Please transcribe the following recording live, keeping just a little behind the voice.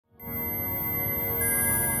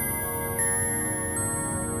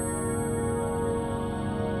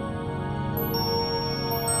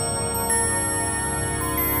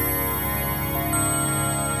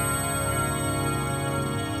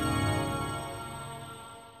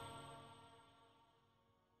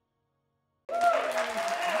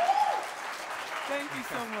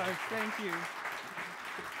Yes, thank you.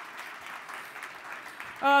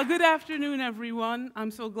 Good afternoon, everyone.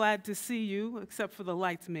 I'm so glad to see you, except for the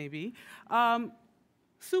lights, maybe.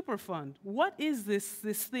 Superfund. What is this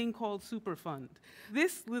thing called Superfund?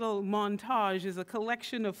 This little montage is a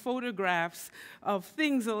collection of photographs of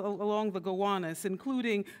things along the Gowanus,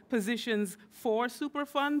 including positions for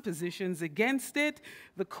Superfund, positions against it,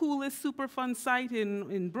 the coolest Superfund site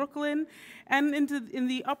in Brooklyn, and in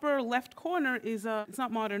the upper left corner is it's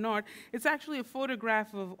not modern art, it's actually a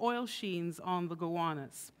photograph of oil sheens on the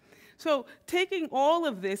Gowanus. So taking all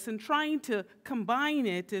of this and trying to combine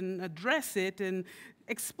it and address it and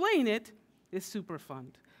explain it is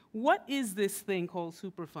Superfund. What is this thing called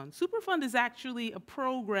Superfund? Superfund is actually a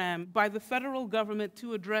program by the federal government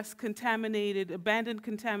to address abandoned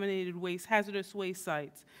contaminated waste, hazardous waste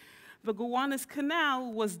sites. The Gowanus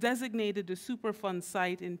Canal was designated a Superfund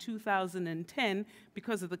site in 2010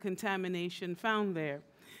 because of the contamination found there.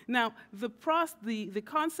 Now, the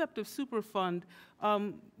concept of Superfund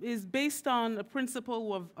is based on a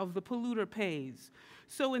principle of the polluter pays.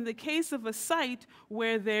 So in the case of a site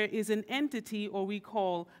where there is an entity, or we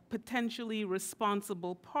call potentially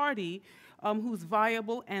responsible party, who's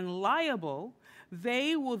viable and liable,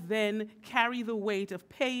 they will then carry the weight of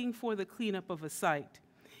paying for the cleanup of a site.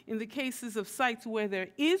 In the cases of sites where there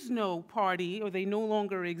is no party, or they no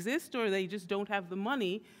longer exist, or they just don't have the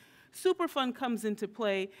money, Superfund comes into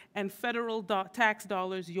play, and federal tax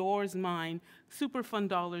dollars, yours, mine, Superfund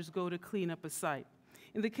dollars go to clean up a site.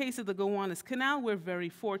 In the case of the Gowanus Canal, we're very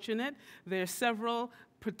fortunate. There are several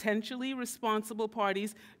potentially responsible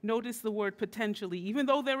parties. Notice the word potentially. Even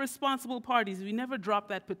though they're responsible parties, we never drop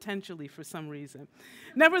that potentially for some reason.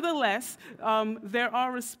 Nevertheless, there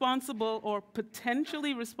are responsible or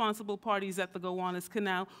potentially responsible parties at the Gowanus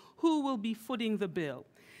Canal who will be footing the bill.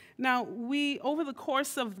 Now, over the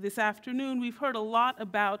course of this afternoon, we've heard a lot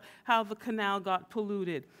about how the canal got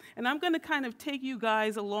polluted. And I'm going to kind of take you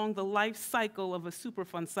guys along the life cycle of a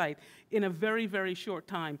Superfund site in a very, very short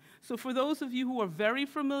time. So for those of you who are very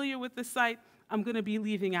familiar with the site, I'm going to be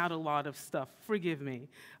leaving out a lot of stuff. Forgive me.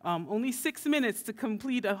 Only 6 minutes to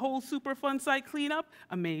complete a whole Superfund site cleanup?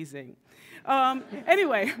 Amazing.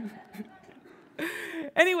 Anyway.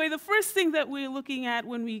 Anyway, the first thing that we're looking at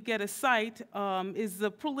when we get a site is the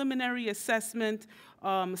preliminary assessment,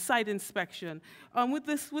 site inspection. With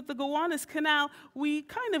the Gowanus Canal, we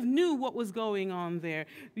kind of knew what was going on there.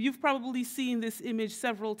 You've probably seen this image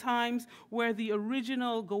several times where the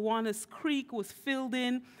original Gowanus Creek was filled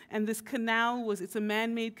in, and this canal it's a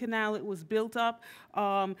man-made canal. It was built up.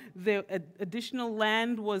 The additional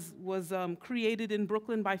land was created in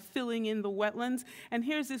Brooklyn by filling in the wetlands. And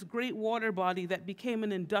here's this great water body that became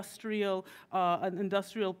an industrial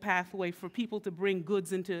pathway for people to bring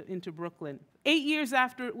goods into Brooklyn. 8 years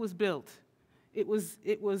after it was built, it was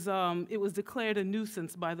declared a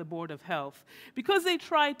nuisance by the Board of Health. Because they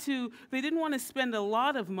didn't want to spend a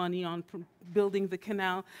lot of money on building the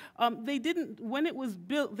canal, when it was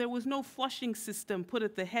built, there was no flushing system put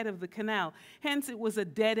at the head of the canal. Hence, it was a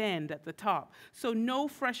dead end at the top. So no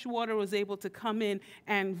fresh water was able to come in,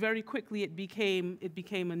 and very quickly it became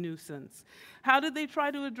a nuisance. How did they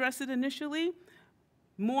try to address it initially?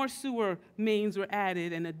 More sewer mains were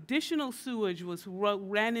added, and additional sewage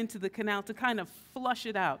ran into the canal to kind of flush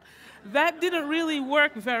it out. That didn't really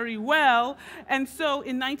work very well, and so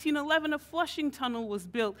in 1911, a flushing tunnel was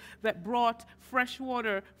built that brought fresh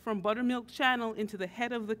water from Buttermilk Channel into the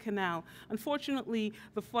head of the canal. Unfortunately,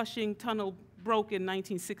 the flushing tunnel broke in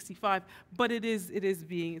 1965, but it is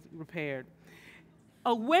being repaired.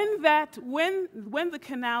 When the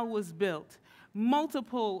canal was built,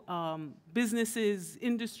 multiple businesses,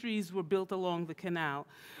 industries were built along the canal.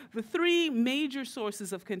 The three major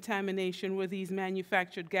sources of contamination were these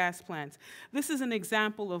manufactured gas plants. This is an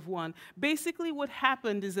example of one. Basically, what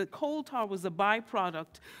happened is that coal tar was a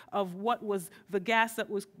byproduct of what was the gas that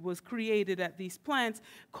was created at these plants.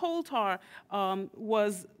 Coal tar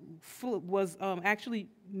actually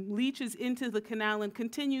leaches into the canal and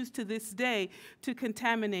continues to this day to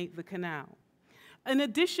contaminate the canal. In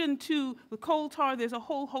addition to the coal tar, there's a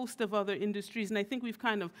whole host of other industries, and I think we've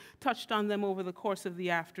kind of touched on them over the course of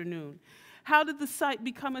the afternoon. How did the site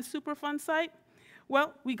become a Superfund site?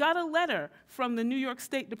 Well, we got a letter from the New York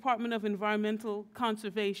State Department of Environmental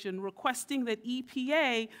Conservation requesting that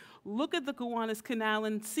EPA look at the Gowanus Canal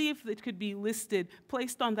and see if it could be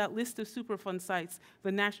placed on that list of Superfund sites,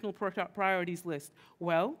 the National Priorities List.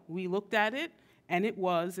 Well, we looked at it, and it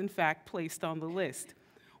was, in fact, placed on the list.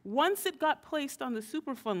 Once it got placed on the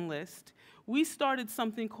Superfund list, we started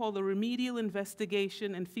something called a remedial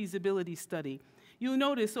investigation and feasibility study. You'll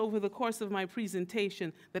notice over the course of my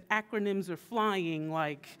presentation that acronyms are flying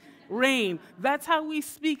like rain. That's how we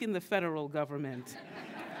speak in the federal government.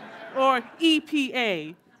 Or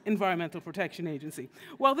EPA, Environmental Protection Agency.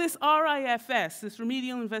 Well, this RIFS, this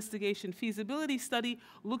Remedial Investigation Feasibility Study,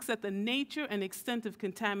 looks at the nature and extent of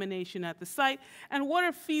contamination at the site and what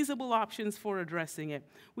are feasible options for addressing it.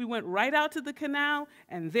 We went right out to the canal,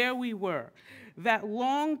 and there we were. That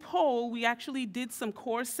long pole, we actually did some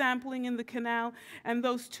core sampling in the canal, and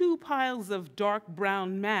those two piles of dark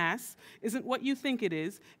brown mass isn't what you think it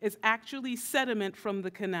is. It's actually sediment from the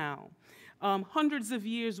canal. Hundreds of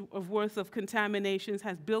years of worth of contaminations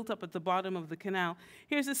has built up at the bottom of the canal.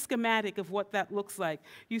 Here's a schematic of what that looks like.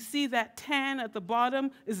 You see that tan at the bottom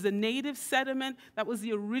is the native sediment. That was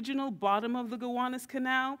the original bottom of the Gowanus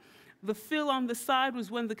Canal. The fill on the side was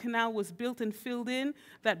when the canal was built and filled in.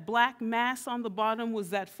 That black mass on the bottom was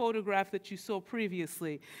that photograph that you saw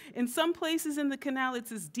previously. In some places in the canal,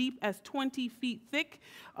 it's as deep as 20 feet thick.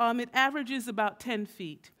 It averages about 10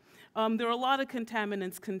 feet. There are a lot of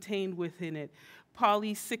contaminants contained within it.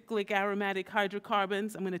 Polycyclic aromatic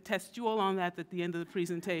hydrocarbons. I'm going to test you all on that at the end of the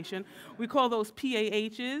presentation. We call those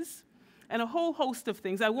PAHs, and a whole host of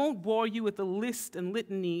things. I won't bore you with the list and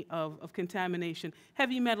litany of contamination.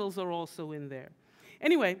 Heavy metals are also in there.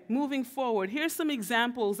 Anyway, moving forward, here's some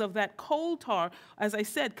examples of that coal tar, as I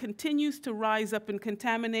said, continues to rise up and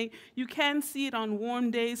contaminate. You can see it on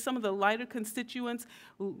warm days. Some of the lighter constituents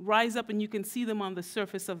rise up and you can see them on the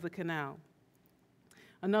surface of the canal.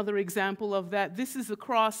 Another example of that, this is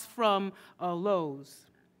across from Lowe's.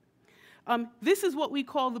 This is what we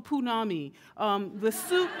call the punami. The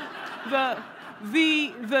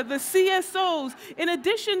CSOs, in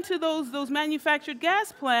addition to those manufactured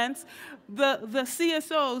gas plants, the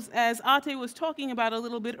CSOs, as Ate was talking about a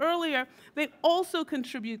little bit earlier, they also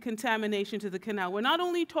contribute contamination to the canal. We're not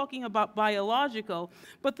only talking about biological,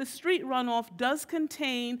 but the street runoff does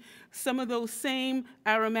contain some of those same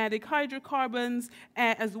aromatic hydrocarbons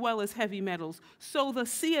as well as heavy metals. So the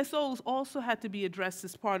CSOs also had to be addressed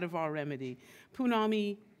as part of our remedy.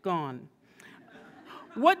 Punami, gone.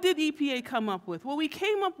 What did EPA come up with? Well, we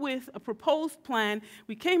came up with a proposed plan.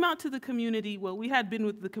 We came out to the community. Well, we had been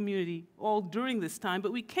with the community all during this time,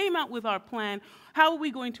 but we came out with our plan. How are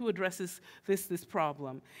we going to address this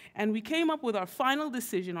problem? And we came up with our final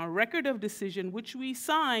decision, our record of decision, which we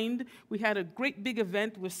signed. We had a great big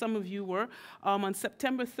event where some of you were on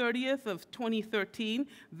September 30th of 2013.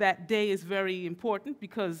 That day is very important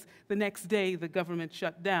because the next day the government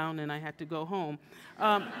shut down and I had to go home.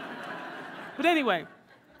 But anyway,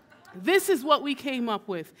 this is what we came up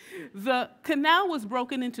with. The canal was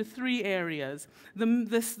broken into 3 areas. The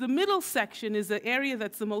middle section is the area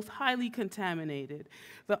that's the most highly contaminated.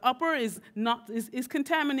 The upper is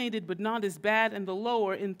contaminated but not as bad, and the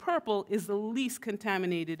lower, in purple, is the least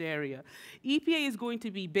contaminated area. EPA is going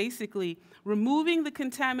to be basically removing the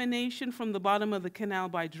contamination from the bottom of the canal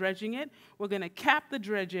by dredging it. We're going to cap the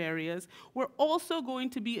dredge areas. We're also going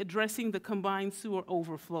to be addressing the combined sewer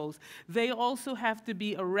overflows. They also have to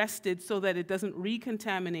be arrested so that it doesn't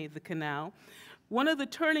recontaminate the canal. One of the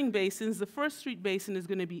turning basins, the First Street Basin, is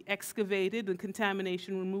going to be excavated and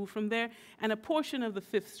contamination removed from there, and a portion of the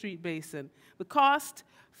Fifth Street Basin. The cost,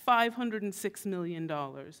 $506 million.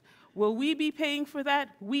 Will we be paying for that?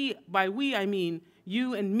 We, by we, I mean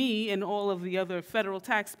you and me and all of the other federal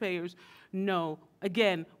taxpayers. No.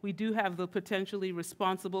 Again, we do have the potentially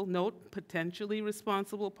responsible, note, potentially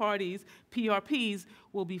responsible parties, PRPs,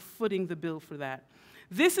 will be footing the bill for that.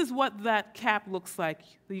 This is what that cap looks like.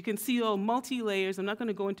 You can see all multi-layers. I'm not going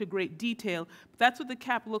to go into great detail, but that's what the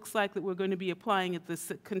cap looks like that we're going to be applying at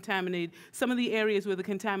this contaminated, some of the areas where the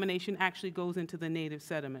contamination actually goes into the native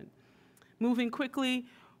sediment. Moving quickly,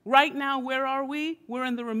 right now, where are we? We're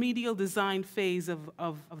in the remedial design phase of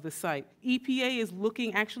the site. EPA is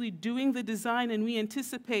actually doing the design, and we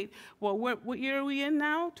anticipate, well, what year are we in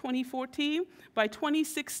now? 2014? By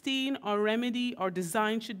 2016, our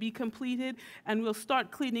design should be completed, and we'll start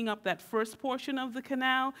cleaning up that first portion of the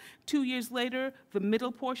canal. 2 years later, the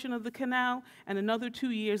middle portion of the canal, and another 2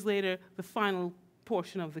 years later, the final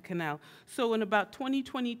portion of the canal. So in about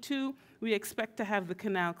 2022, we expect to have the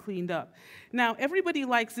canal cleaned up. Now, everybody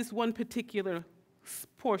likes this one particular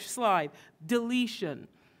slide, deletion.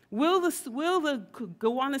 Will the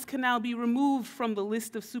Gowanus Canal be removed from the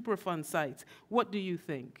list of Superfund sites? What do you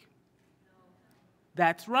think? No.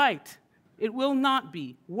 That's right. It will not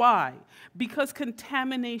be. Why? Because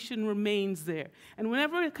contamination remains there. And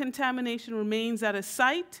whenever contamination remains at a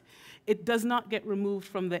site, it does not get removed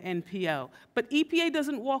from the NPL. But EPA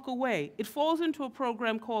doesn't walk away. It falls into a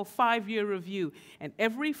program called 5-year review. And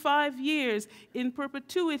every 5 years, in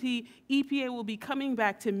perpetuity, EPA will be coming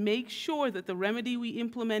back to make sure that the remedy we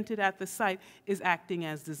implemented at the site is acting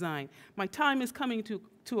as designed. My time is coming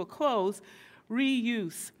to a close.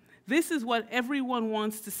 Reuse. This is what everyone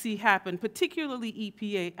wants to see happen, particularly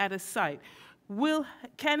EPA at a site.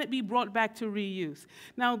 Can it be brought back to reuse?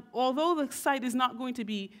 Now, although the site is not going to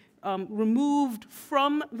be removed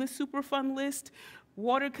from the Superfund list,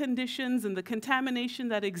 water conditions and the contamination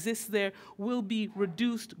that exists there will be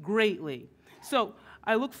reduced greatly. So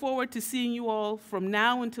I look forward to seeing you all from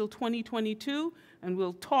now until 2022, and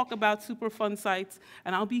we'll talk about Superfund sites,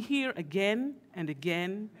 and I'll be here again and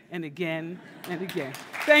again and again and again.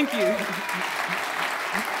 Thank you.